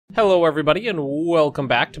Hello everybody and welcome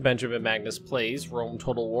back to Benjamin Magnus Plays Rome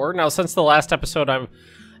Total War. Now since the last episode I've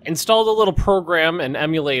installed a little program, an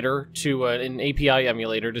emulator, to an API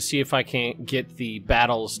emulator to see if I can get the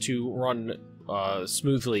battles to run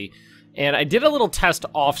smoothly. And I did a little test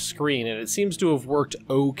off screen and it seems to have worked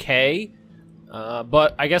okay.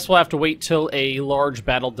 But I guess we'll have to wait till a large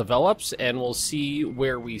battle develops and we'll see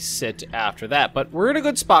where we sit after that. But we're in a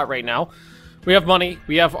good spot right now. We have money,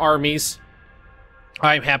 we have armies.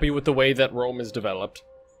 I'm happy with the way that Rome is developed.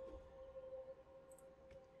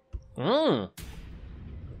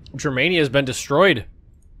 Germania has been destroyed.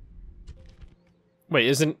 Wait,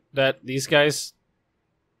 isn't that these guys?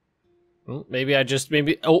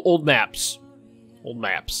 Maybe old maps. Old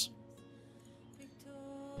maps.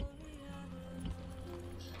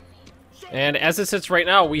 And as it sits right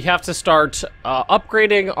now, we have to start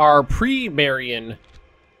upgrading our pre-Marian.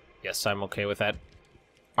 Yes, I'm okay with that.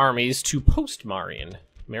 Armies to post-Marian.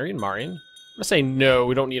 Marian? I'm gonna say no,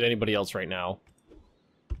 we don't need anybody else right now.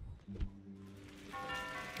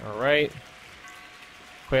 Alright.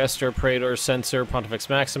 Quaestor, Praetor, Censor, Pontifex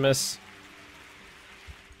Maximus.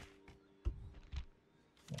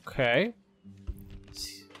 Okay.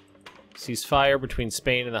 Ceasefire between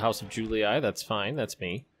Spain and the House of Julii. That's fine, that's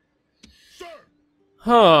me.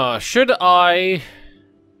 Huh, should I...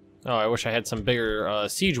 Oh, I wish I had some bigger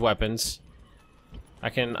siege weapons.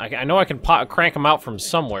 I know I can crank them out from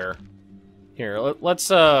somewhere. Here, let's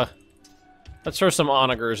throw some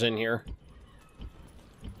onagers in here.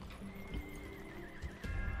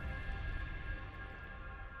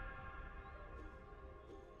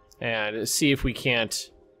 And see if we can't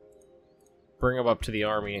bring them up to the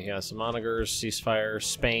army. Yeah, some onagers, ceasefire,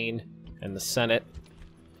 Spain, and the Senate.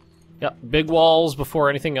 Yep, big walls before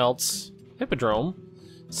anything else. Hippodrome.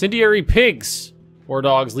 Incendiary pigs. War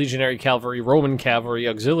dogs, legionary cavalry, Roman cavalry,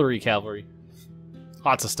 auxiliary cavalry.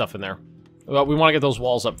 Lots of stuff in there. Well, we want to get those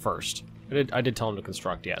walls up first. I did tell them to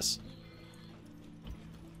construct, yes.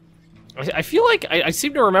 I feel like I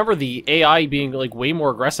seem to remember the AI being like way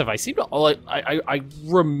more aggressive. I seem to I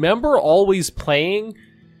remember always playing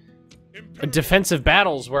defensive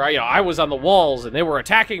battles where I was on the walls and they were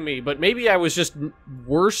attacking me, but maybe I was just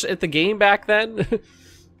worse at the game back then.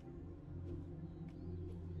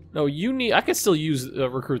 No, I could still use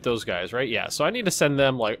recruit those guys, right? Yeah, so I need to send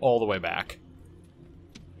them like all the way back.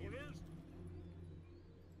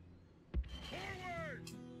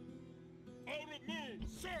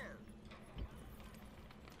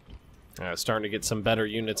 Starting to get some better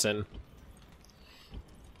units in.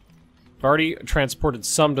 I've already transported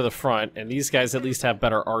some to the front, and these guys at least have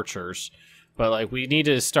better archers. But like, we need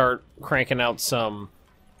to start cranking out some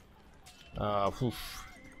more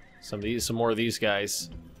of these guys.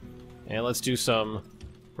 And let's do some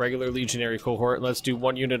regular legionary cohort. Let's do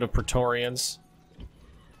one unit of Praetorians.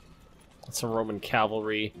 Some Roman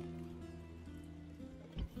cavalry.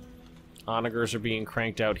 Onagers are being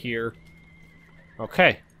cranked out here.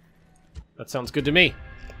 Okay. That sounds good to me.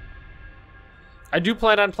 I do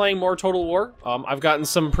plan on playing more Total War. I've gotten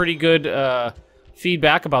some pretty good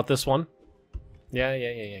feedback about this one. Yeah.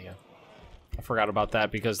 I forgot about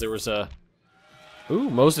that because there was a... Ooh,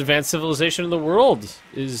 most advanced civilization in the world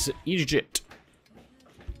is Egypt.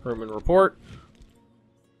 Roman report.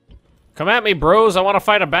 Come at me, bros. I want to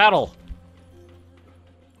fight a battle.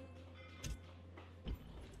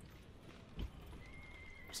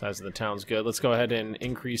 Size of the town's good. Let's go ahead and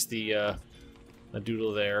increase the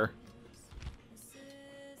doodle there.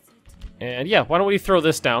 And yeah, why don't we throw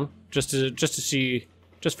this down just to see,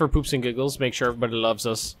 just for poops and giggles, make sure everybody loves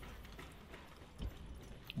us.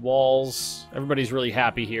 Walls. Everybody's really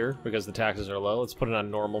happy here because the taxes are low. Let's put it on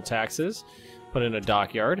normal taxes. Put in a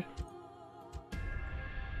dockyard.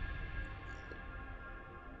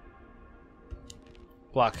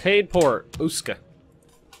 Blockade port. Uska.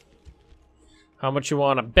 How much you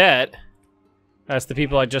want to bet? That's the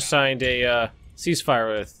people I just signed a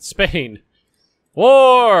ceasefire with. Spain.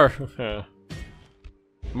 War!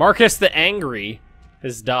 Marcus the Angry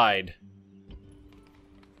has died.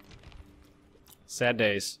 Sad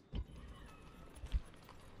days.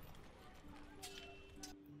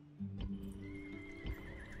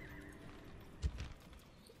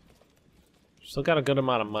 Still got a good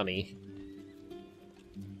amount of money.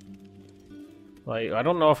 Like, I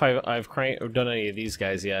don't know if I've done any of these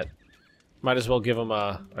guys yet. Might as well give them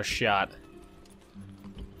a shot.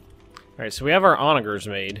 Alright, so we have our onagers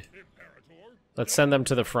made. Let's send them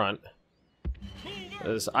to the front.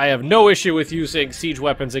 Because I have no issue with using siege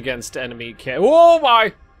weapons against enemy oh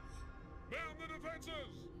my!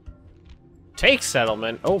 Take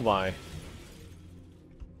settlement. Oh my.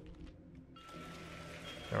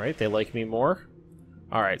 Alright, they like me more.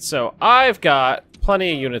 Alright, so I've got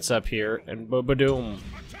plenty of units up here, and boom.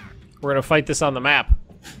 We're gonna fight this on the map.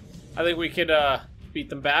 I think we could beat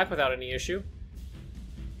them back without any issue.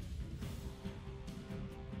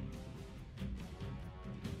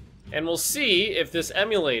 And we'll see if this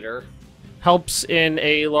emulator helps in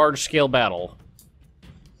a large-scale battle.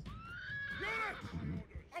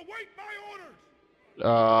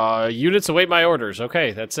 Units await my orders.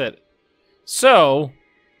 Okay, that's it. So,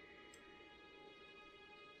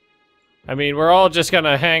 I mean, we're all just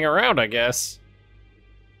gonna hang around, I guess.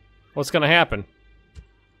 What's gonna happen?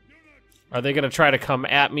 Are they gonna try to come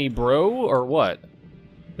at me, bro, or what?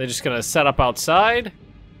 They're just gonna set up outside?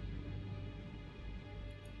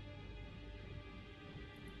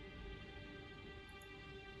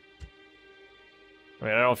 I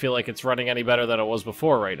mean, I don't feel like it's running any better than it was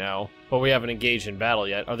before right now, but we haven't engaged in battle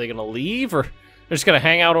yet. Are they gonna leave, or they're just gonna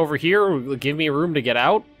hang out over here, give me room to get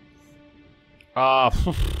out?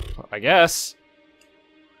 I guess.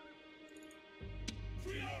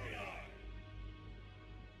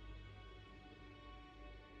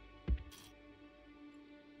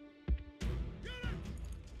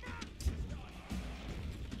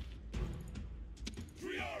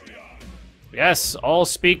 Yes, all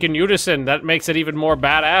speak in unison. That makes it even more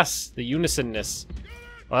badass. The unisonness.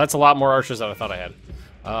 Well, that's a lot more archers than I thought I had.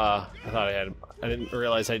 I didn't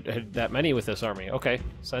realize I had that many with this army. Okay,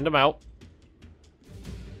 send them out.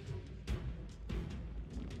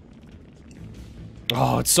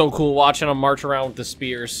 Oh, it's so cool watching them march around with the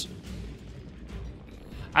spears.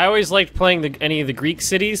 I always liked playing any of the Greek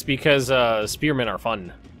cities because spearmen are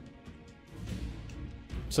fun.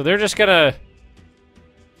 So they're just gonna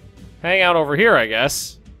hang out over here, I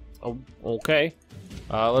guess. Oh, okay.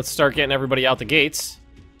 Let's start getting everybody out the gates.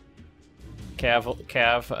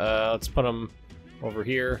 Let's put them over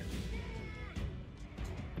here.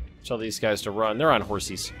 Tell these guys to run. They're on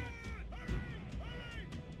horsies.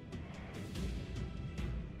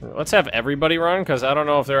 Let's have everybody run, because I don't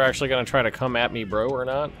know if they're actually going to try to come at me, bro, or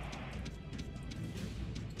not.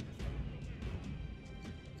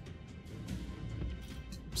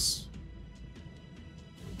 Oops.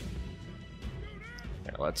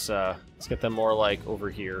 Here, let's get them more, like, over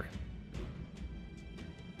here.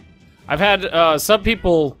 I've had some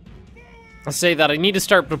people say that I need to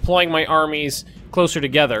start deploying my armies closer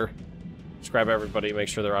together. Just grab everybody, make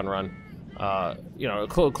sure they're on run. You know,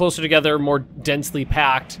 closer together, more densely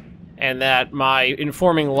packed, and that my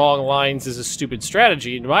informing long lines is a stupid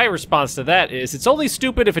strategy. And my response to that is, it's only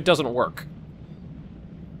stupid if it doesn't work.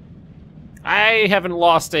 I haven't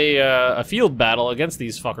lost a field battle against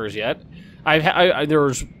these fuckers yet. There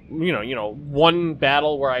was, you know, one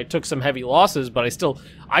battle where I took some heavy losses, but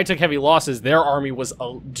I took heavy losses. Their army was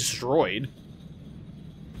destroyed.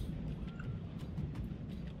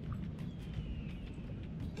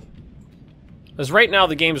 Because right now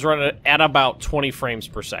the game's running at about 20 frames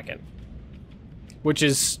per second. Which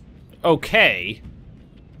is okay.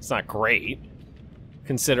 It's not great.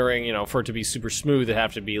 Considering, you know, for it to be super smooth, it'd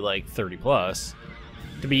have to be like 30 plus.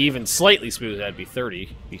 To be even slightly smooth, that'd be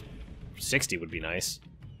 30. 60 would be nice.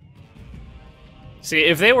 See,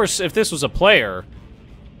 if this was a player,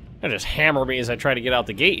 they'd just hammer me as I try to get out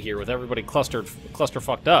the gate here with everybody cluster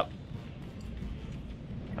fucked up.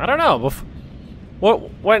 I don't know.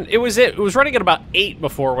 When it was running at about 8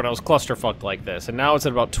 before when I was cluster fucked like this, and now it's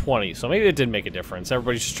at about 20. So maybe it did make a difference.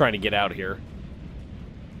 Everybody's just trying to get out here.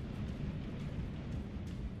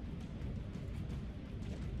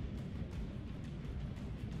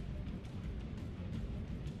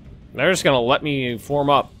 They're just gonna let me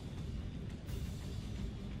form up.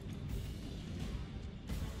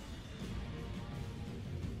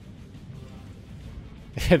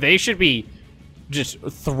 They should be just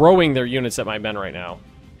throwing their units at my men right now.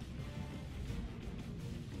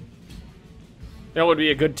 That would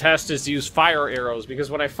be a good test, is to use fire arrows,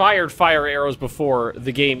 because when I fired fire arrows before,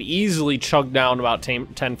 the game easily chugged down about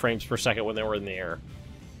 10 frames per second when they were in the air.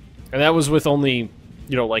 And that was with only,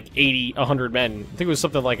 you know, like 80, 100 men. I think it was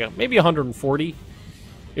something like maybe 140.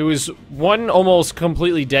 It was one almost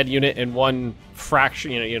completely dead unit and one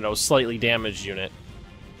fraction, you know, slightly damaged unit.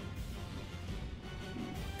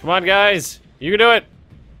 Come on, guys. You can do it.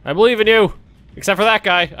 I believe in you. Except for that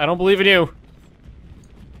guy. I don't believe in you.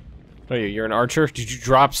 Oh, you're an archer? Did you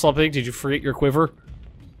drop something? Did you forget your quiver?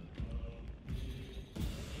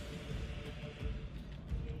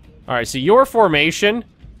 Alright, so your formation,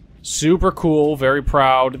 super cool, very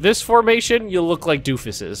proud. This formation, you look like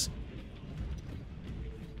doofuses.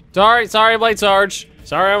 Sorry I'm late, Sarge.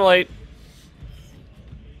 Sorry I'm late.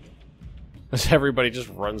 Everybody just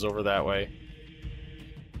runs over that way.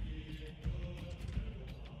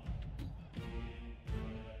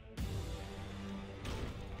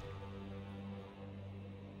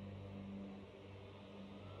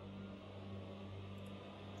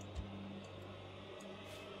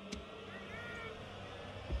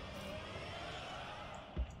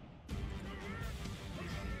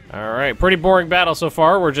 Alright, pretty boring battle so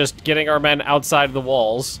far. We're just getting our men outside the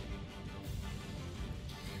walls.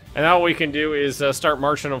 And now what we can do is start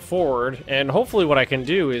marching them forward. And hopefully what I can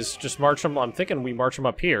do is just march them... I'm thinking we march them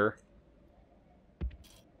up here.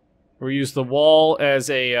 We use the wall as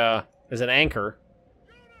an anchor.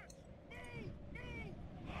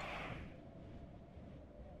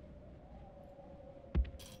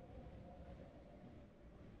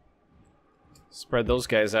 Spread those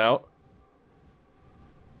guys out.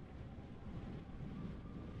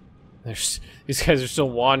 These guys are still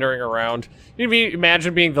wandering around.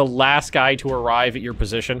 Imagine being the last guy to arrive at your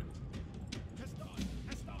position.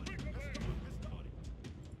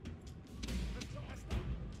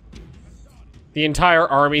 The entire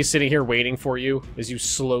army sitting here waiting for you as you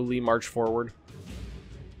slowly march forward.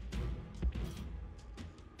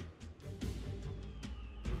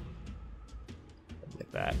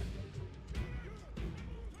 Like that.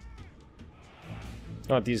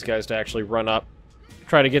 I want these guys to actually run up.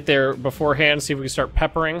 Try to get there beforehand, see if we can start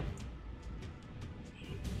peppering.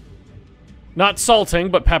 Not salting,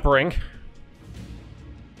 but peppering.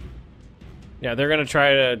 Yeah, they're going to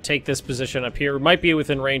try to take this position up here. Might be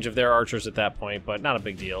within range of their archers at that point, but not a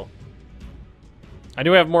big deal. I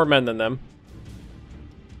do have more men than them.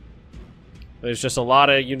 There's just a lot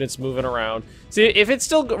of units moving around. See, if it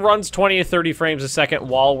still runs 20 to 30 frames a second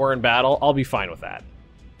while we're in battle, I'll be fine with that.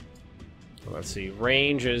 Let's see,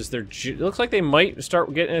 range is... It looks like they might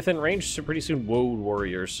start getting within range pretty soon. Whoa,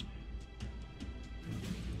 warriors.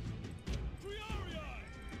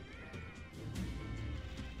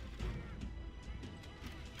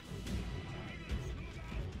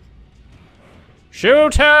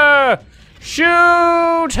 Shoot her!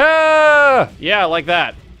 Shoot her! Yeah, like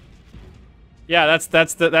that. Yeah, that's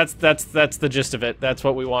the gist of it. That's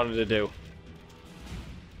what we wanted to do.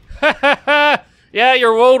 Ha ha ha! Yeah,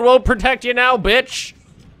 your road won't protect you now, bitch!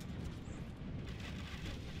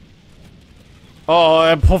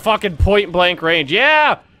 Oh, fucking point blank range.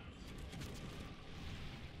 Yeah!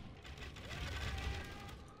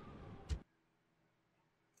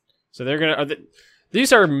 So they're gonna...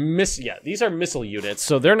 these are missile units,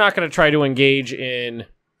 so they're not gonna try to engage in...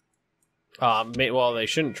 well, they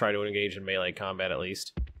shouldn't try to engage in melee combat, at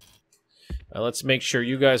least. Let's make sure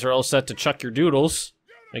you guys are all set to chuck your doodles.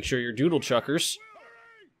 Make sure you're doodle chuckers.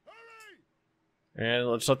 And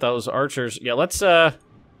let's let those archers... Yeah, let's, I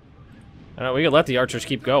don't know, we can let the archers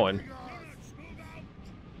keep going.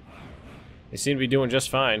 They seem to be doing just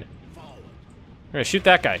fine. We're gonna shoot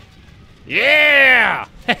that guy. Yeah!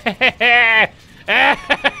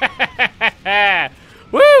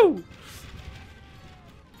 Woo!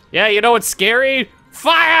 Yeah, you know what's scary?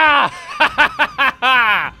 Fire!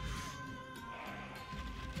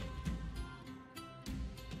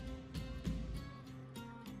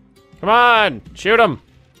 Come on, shoot him.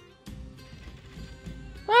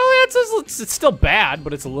 Well, it's still bad,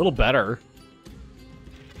 but it's a little better.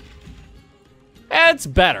 It's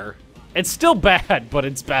better. It's still bad, but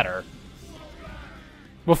it's better.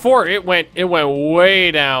 Before it went way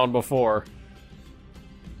down before.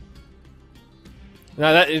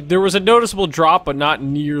 Now there was a noticeable drop, but not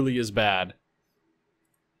nearly as bad.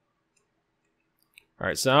 All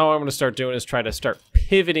right, so now what I'm going to start doing is try to start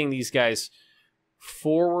pivoting these guys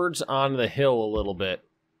forwards on the hill a little bit.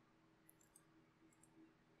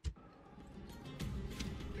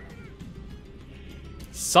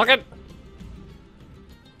 Suck it! Are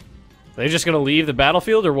they just gonna leave the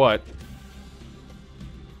battlefield or what?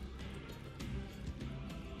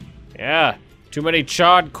 Yeah, too many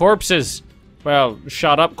charred corpses. Well,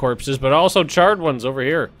 shot up corpses, but also charred ones over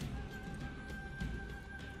here.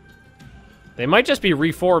 They might just be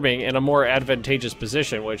reforming in a more advantageous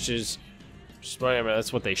position, which is... I mean,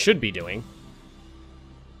 that's what they should be doing.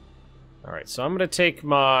 Alright, so I'm going to take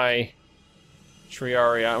my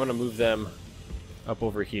Triarii. I'm going to move them up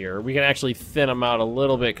over here. We can actually thin them out a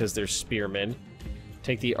little bit because they're spearmen.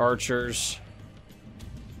 Take the archers.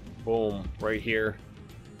 Boom, right here.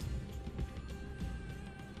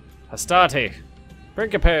 Hastati.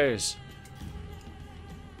 Principes.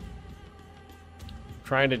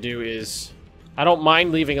 Trying to do is... I don't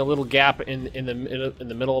mind leaving a little gap in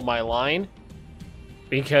the middle of my line.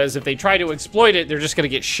 Because if they try to exploit it, they're just going to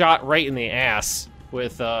get shot right in the ass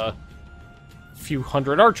with a few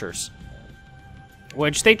hundred archers.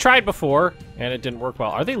 Which they tried before, and it didn't work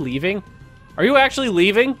well. Are they leaving? Are you actually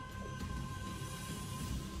leaving?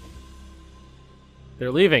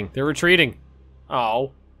 They're leaving. They're retreating.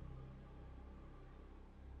 Oh.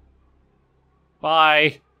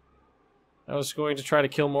 Bye. I was going to try to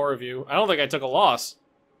kill more of you. I don't think I took a loss.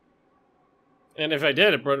 And if I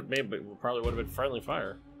did, it probably would have been friendly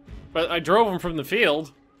fire. But I drove them from the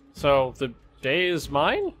field. So, the day is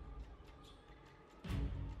mine?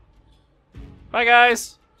 Bye,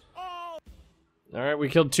 guys! Alright, we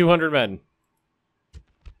killed 200 men.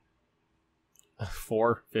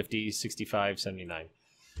 4, 50, 65, 79.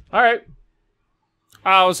 Alright.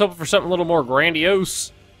 I was hoping for something a little more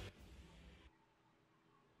grandiose.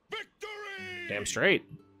 Victory! Damn straight.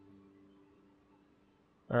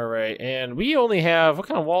 Alright, and we only have... What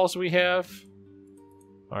kind of walls do we have?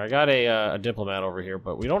 Alright, I got a diplomat over here,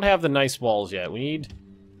 but we don't have the nice walls yet. We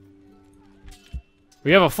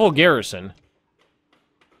have a full garrison.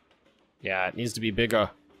 Yeah, it needs to be bigger.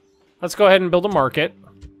 Let's go ahead and build a market.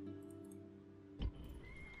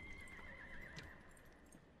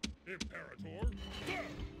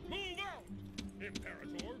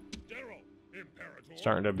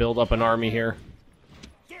 Starting to build up an army here.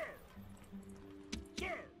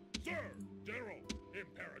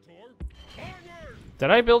 Did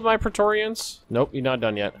I build my Praetorians? Nope, you're not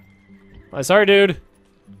done yet. Sorry, dude.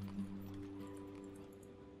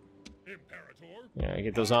 Yeah,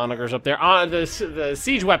 get those onagers up there. The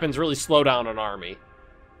siege weapons really slow down an army.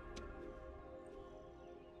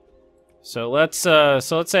 So let's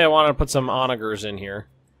say I want to put some onagers in here.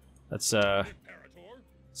 Let's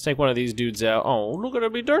take one of these dudes out. Oh, look at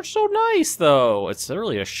him! They're so nice, though. It's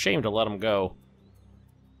really a shame to let them go.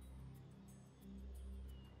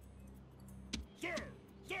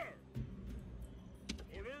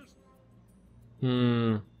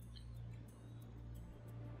 Hmm.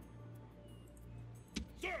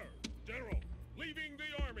 Sir, General, leaving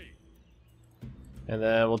the army. And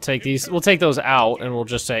then we'll take these. We'll take those out, and we'll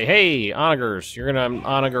just say, "Hey, onagers, you're gonna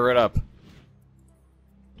onager it up."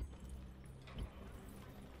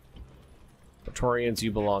 Praetorians,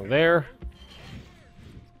 you belong there.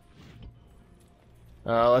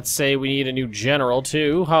 Let's say we need a new general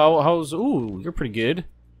too. How's? Ooh, you're pretty good.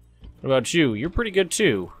 What about you? You're pretty good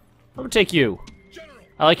too. I'm gonna take you.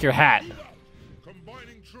 I like your hat.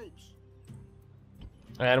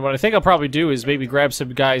 And what I think I'll probably do is maybe grab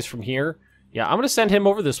some guys from here. Yeah, I'm gonna send him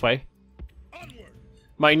over this way.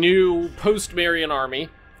 My new post-Marian army.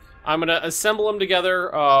 I'm gonna assemble them together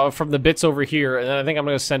from the bits over here, and then I think I'm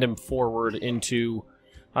gonna send him forward into...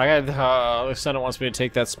 the Senate wants me to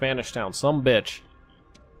take that Spanish town. Some bitch.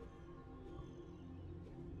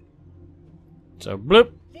 So,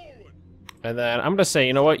 bloop. And then I'm gonna say,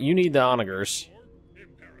 you know what? You need the onagers,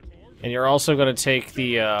 and you're also gonna take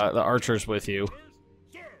the archers with you.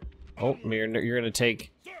 Oh, you're gonna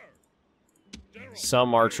take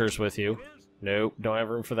some archers with you. Nope, don't have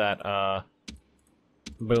room for that.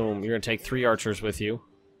 Boom, you're gonna take 3 archers with you.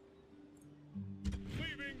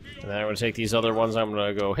 And then I'm gonna take these other ones. I'm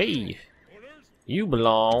gonna go, hey, you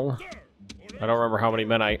belong. I don't remember how many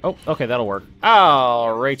men I... Oh, okay, that'll work.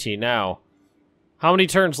 Alrighty, now. How many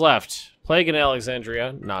turns left? Plague in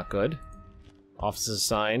Alexandria, not good. Offices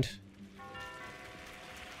assigned.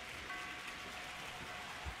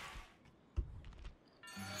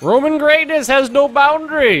 Roman greatness has no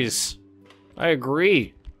boundaries! I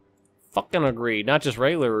agree. Fucking agree. Not just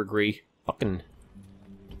regular agree. Fucking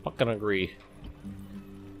agree.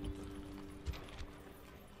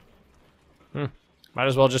 Might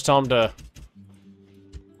as well just tell him to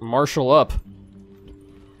marshal up.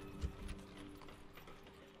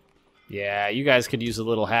 Yeah, you guys could use a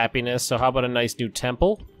little happiness, so how about a nice new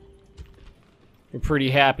temple? We're pretty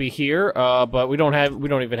happy here, but we don't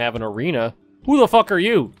even have an arena. Who the fuck are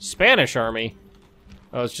you? Spanish army.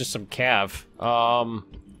 Oh, it's just some cav.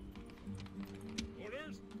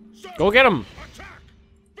 Go get him!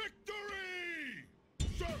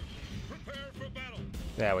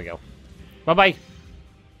 There we go. Bye-bye.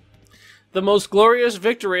 The most glorious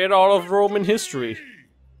victory in all of Roman history.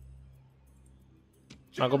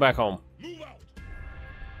 I'll go back home. Move out.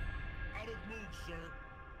 Out of move, sir.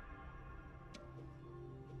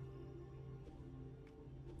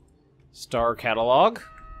 Star catalog.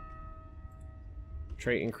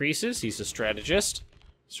 Trait increases. He's a strategist.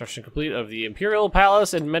 Construction complete of the Imperial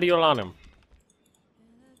Palace in Mediolanum.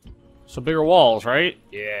 So bigger walls, right?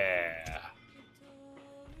 Yeah.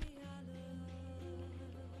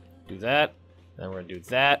 Do that. Then we're gonna do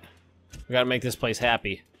that. We gotta make this place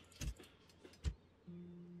happy.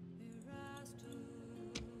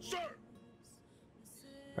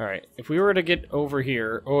 Alright, if we were to get over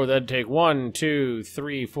here, oh, that'd take 1, 2,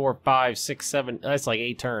 3, 4, 5, 6, 7, that's like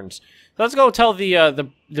 8 turns. Let's go tell the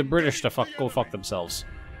British to go fuck themselves.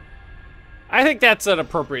 I think that's an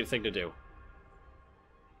appropriate thing to do.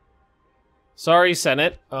 Sorry,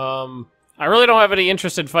 Senate. I really don't have any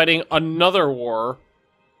interest in fighting another war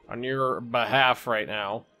on your behalf right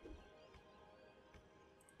now.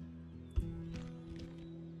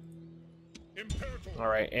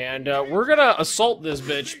 Alright, and we're gonna assault this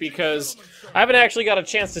bitch because I haven't actually got a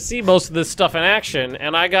chance to see most of this stuff in action,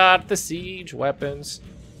 and I got the siege weapons.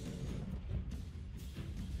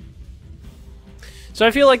 So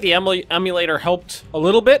I feel like the emulator helped a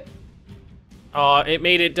little bit. It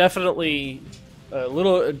made it definitely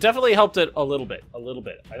definitely helped it a little bit.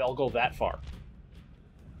 I'll go that far.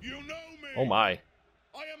 You know me. Oh my.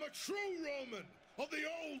 I am a true Roman of the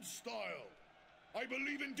old style. I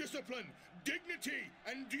believe in discipline, dignity,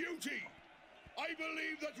 and duty. I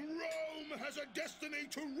believe that Rome has a destiny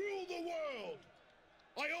to rule the world.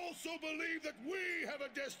 I also believe that we have a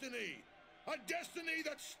destiny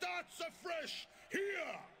that starts afresh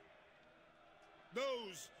here.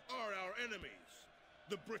 Those are our enemies,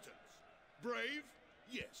 the Britons. Brave?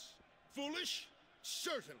 Yes. Foolish?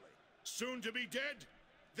 Certainly. Soon to be dead?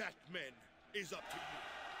 That, men, is up to you.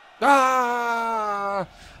 Ah!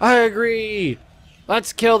 I agree!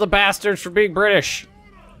 Let's kill the bastards for being British.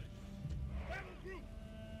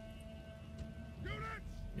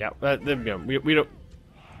 Yeah, we don't...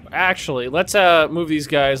 Actually, let's move these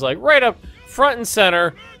guys, like, right up front and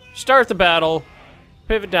center. Start the battle.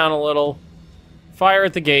 Pivot down a little. Fire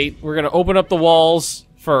at the gate. We're gonna open up the walls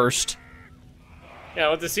first. Yeah,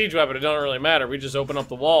 with the siege weapon, it doesn't really matter. We just open up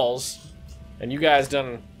the walls, and you guys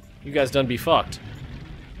done be fucked.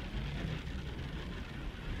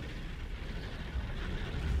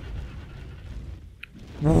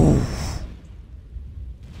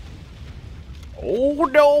 Oh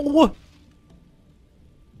no!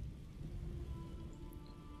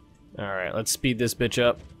 Alright, let's speed this bitch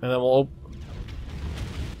up, and then we'll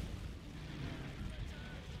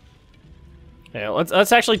yeah,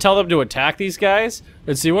 let's actually tell them to attack these guys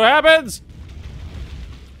and see what happens!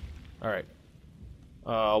 Alright.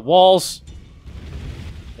 Walls.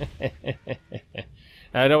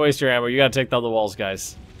 Don't waste your ammo, you gotta take down the walls,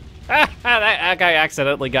 guys. that guy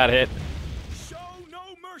accidentally got hit. Show no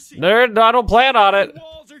mercy. Nerd, I don't plan on it. The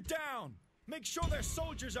walls are down. Make sure their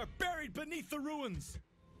soldiers are buried beneath the ruins.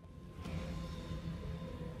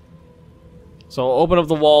 So we'll open up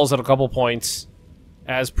the walls at a couple points,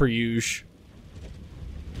 as per usual.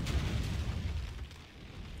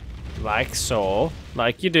 Like so.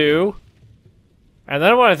 Like you do. And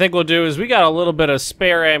then what I think we'll do is we got a little bit of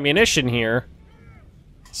spare ammunition here.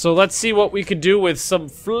 So let's see what we could do with some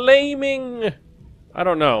flaming... I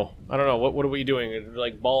don't know. What are we doing?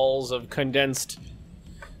 Like balls of condensed...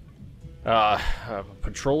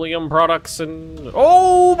 petroleum products and...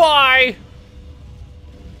 Oh my!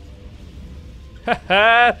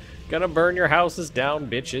 Haha! Gonna burn your houses down,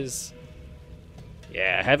 bitches.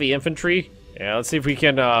 Yeah, heavy infantry. Yeah, let's see if we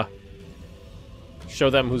can, show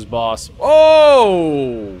them who's boss.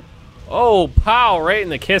 Oh! Oh, pow! Right in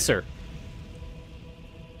the kisser.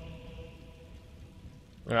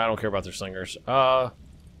 I don't care about their slingers. Is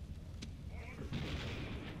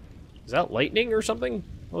that lightning or something?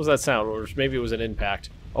 What was that sound? Or maybe it was an impact.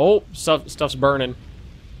 Oh, stuff's burning.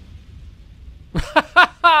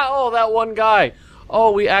 Oh, that one guy.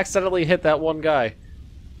 Oh, we accidentally hit that one guy.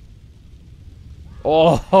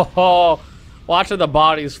 Oh, watching the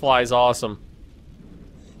bodies fly is awesome.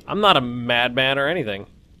 I'm not a madman or anything.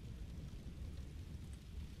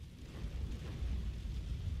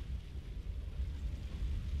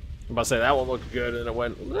 I'm about to say that one looked good, and it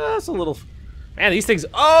went. That's a little. Man, these things.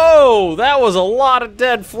 Oh, that was a lot of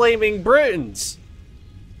dead flaming Britons.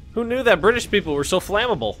 Who knew that British people were so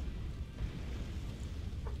flammable?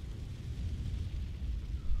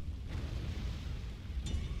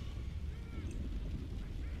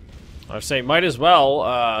 I was saying, might as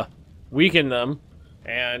well weaken them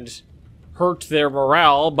and hurt their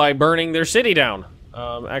morale by burning their city down.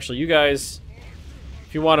 Actually, you guys,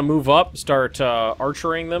 if you want to move up, start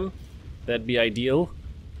archering them. That'd be ideal.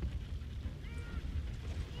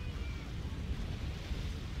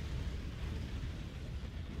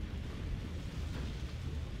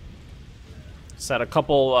 Set a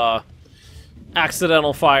couple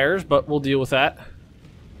accidental fires, but we'll deal with that.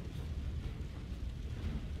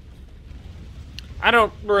 I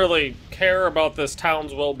don't really care about this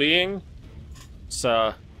town's well-being. It's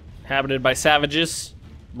inhabited by savages,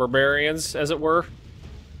 barbarians, as it were.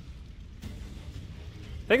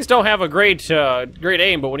 Things don't have a great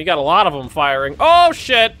aim, but when you got a lot of them firing, oh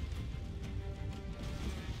shit!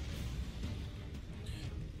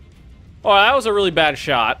 Oh, that was a really bad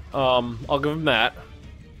shot. I'll give him that.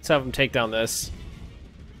 Let's have him take down this.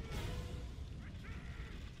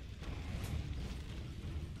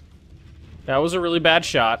 That was a really bad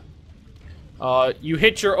shot. You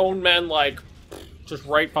hit your own men, like, just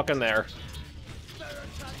right fucking there.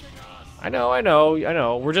 I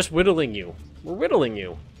know. We're just whittling you. We're whittling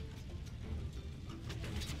you.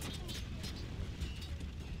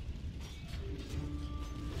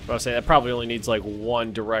 I was say that probably only needs like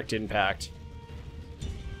one direct impact.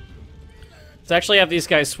 Let's actually have these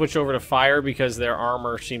guys switch over to fire because their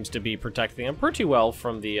armor seems to be protecting them pretty well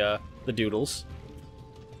from the doodles.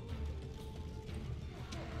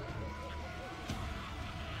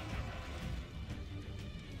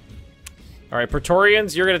 All right,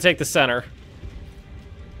 Praetorians, you're going to take the center.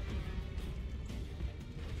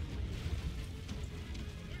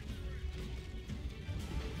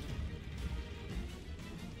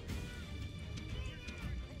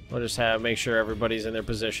 We'll just make sure everybody's in their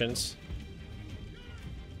positions.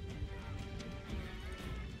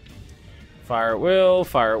 Fire at will,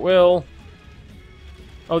 fire at will.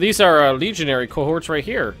 Oh, these are legionary cohorts right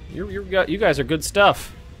here. You guys are good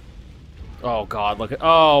stuff. Oh god, look at,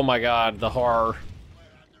 oh my god, the horror.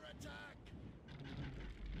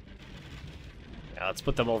 Yeah, let's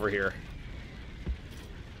put them over here.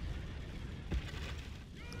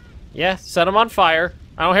 Yeah, set them on fire.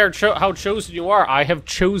 I don't care how chosen you are. I have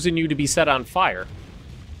chosen you to be set on fire.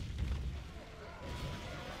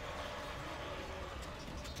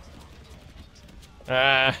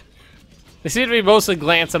 They seem to be mostly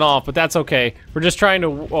glancing off, but that's okay. We're just trying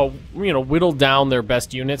to, you know, whittle down their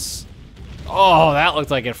best units. Oh, that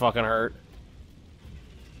looked like it fucking hurt.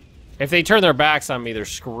 If they turn their backs on me, they're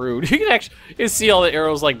screwed. You can actually see all the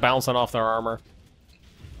arrows like bouncing off their armor.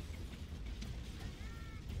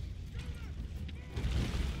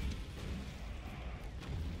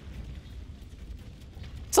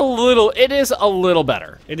 It is a little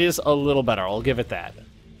better. It is a little better, I'll give it that.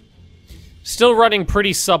 Still running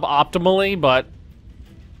pretty suboptimally, but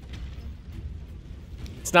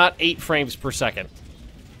it's not 8 frames per second.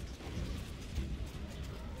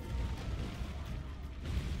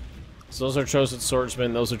 So those are chosen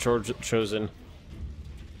swordsmen, those are chosen.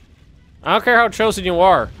 I don't care how chosen you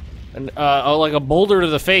are. And like a boulder to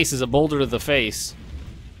the face is a boulder to the face.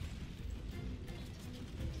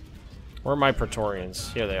 Where are my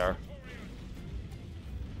Praetorians? Here they are.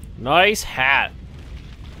 Nice hat.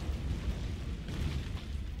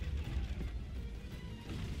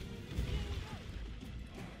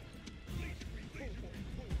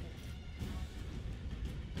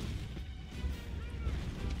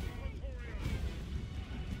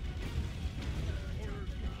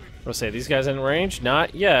 I'll say these guys in range?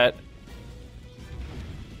 Not yet.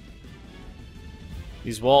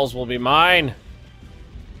 These walls will be mine.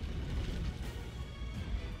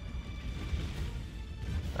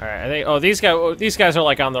 All right, I think. Oh, these guys are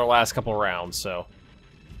like on their last couple rounds, so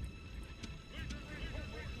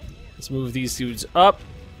let's move these dudes up.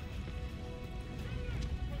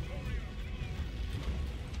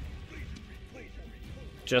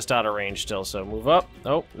 Just out of range still, so move up.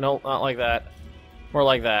 Oh no, not like that. More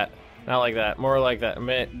like that. Not like that. More like that.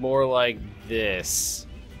 More like this.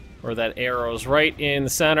 Where that arrow's right in the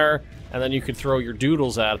center, and then you could throw your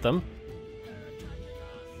doodles at them.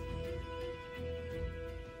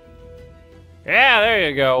 Yeah, there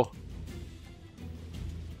you go.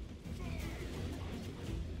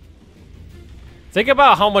 Think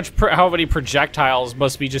about how many projectiles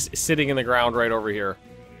must be just sitting in the ground right over here.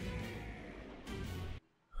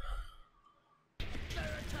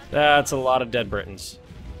 That's a lot of dead Britons.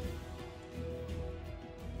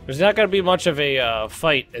 There's not going to be much of a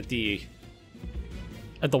fight at the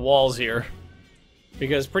walls here,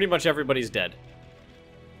 because pretty much everybody's dead.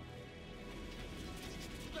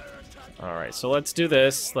 All right, so let's do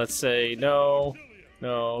this. Let's say no,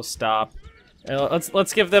 no, stop, and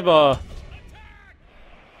let's give them a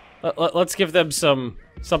let's give them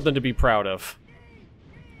something to be proud of.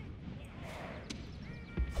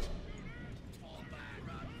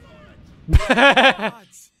 Our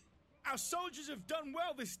soldiers have done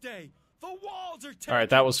well this day. The walls are taken. All right,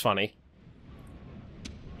 that was funny.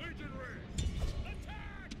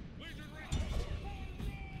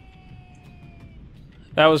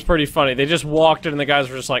 That was pretty funny. They just walked in and the guys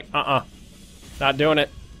were just like, not doing it.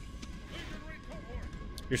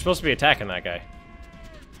 You're supposed to be attacking that guy.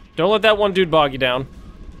 Don't let that one dude bog you down.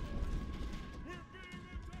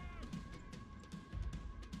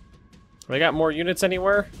 They got more units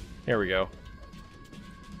anywhere? Here we go.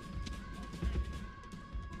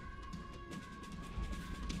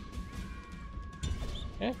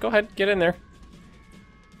 Yeah, go ahead, get in there.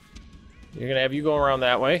 You're gonna have you go around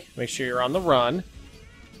that way. Make sure you're on the run.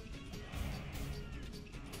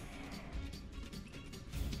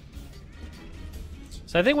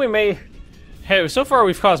 So I think we may... Hey, so far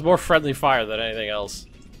we've caused more friendly fire than anything else.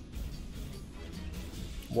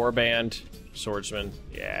 Warband, swordsman.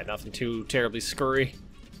 Yeah, nothing too terribly scurry.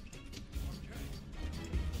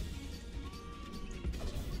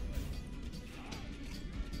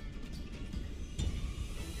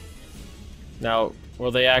 Now,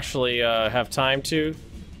 will they actually have time to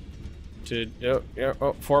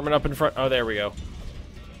form it up in front? Oh, there we go.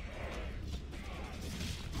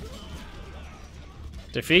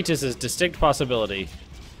 Defeat is a distinct possibility.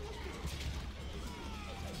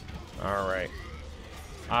 Alright.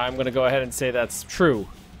 I'm gonna go ahead and say that's true.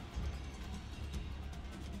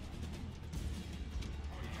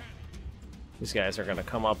 These guys are gonna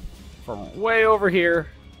come up from way over here.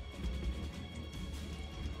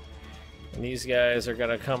 And these guys are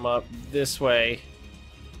gonna come up this way.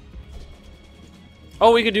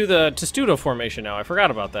 Oh, we could do the testudo formation now. I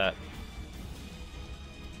forgot about that.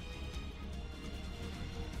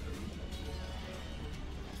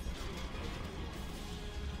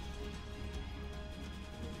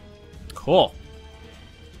 Cool.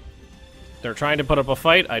 They're trying to put up a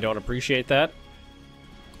fight. I don't appreciate that.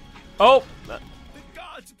 Oh! The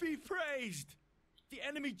gods be praised! The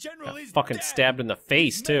enemy general is fucking dead. stabbed in the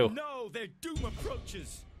face, too. No, their doom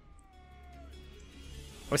approaches.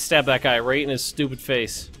 I stabbed that guy right in his stupid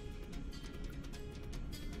face.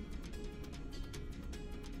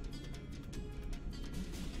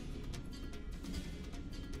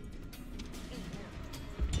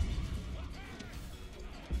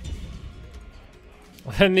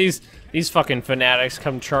 And these fucking fanatics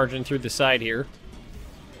come charging through the side here.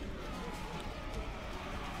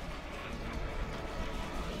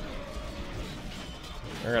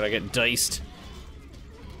 They're gonna get diced.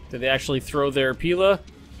 Did they actually throw their Pila?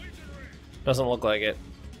 Doesn't look like it.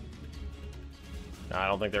 No, I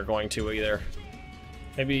don't think they're going to either.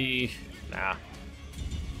 Maybe... nah.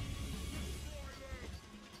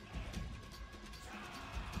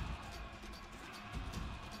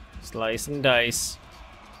 Slice and dice.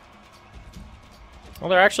 Well,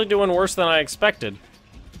 they're actually doing worse than I expected.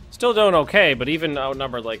 Still doing okay, but even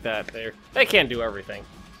outnumbered like that, they can't do everything.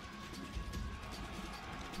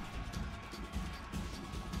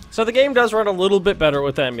 So the game does run a little bit better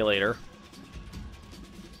with the emulator.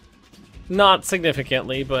 Not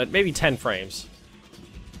significantly, but maybe 10 frames.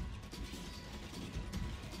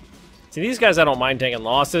 See, these guys I don't mind taking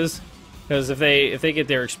losses, because if they get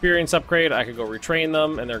their experience upgrade, I could go retrain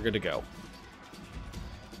them, and they're good to go.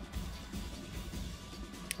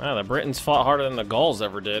 Wow, the Britons fought harder than the Gauls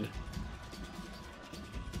ever did.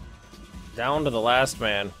 Down to the last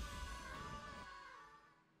man.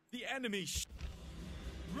 The enemy.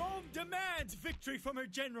 Rome demands victory from her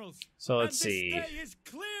generals. So let's see. This day is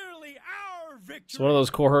clearly our victory. So one of those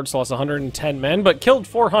cohorts lost 110 men, but killed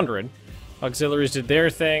 400. Auxiliaries did their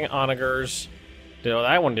thing. Onagers,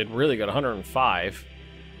 that one did really good, 105.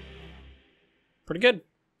 Pretty good.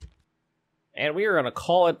 And we are going to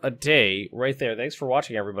call it a day right there. Thanks for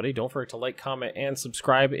watching, everybody. Don't forget to like, comment, and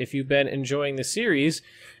subscribe if you've been enjoying the series.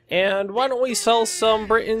 And why don't we sell some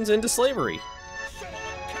Britons into slavery?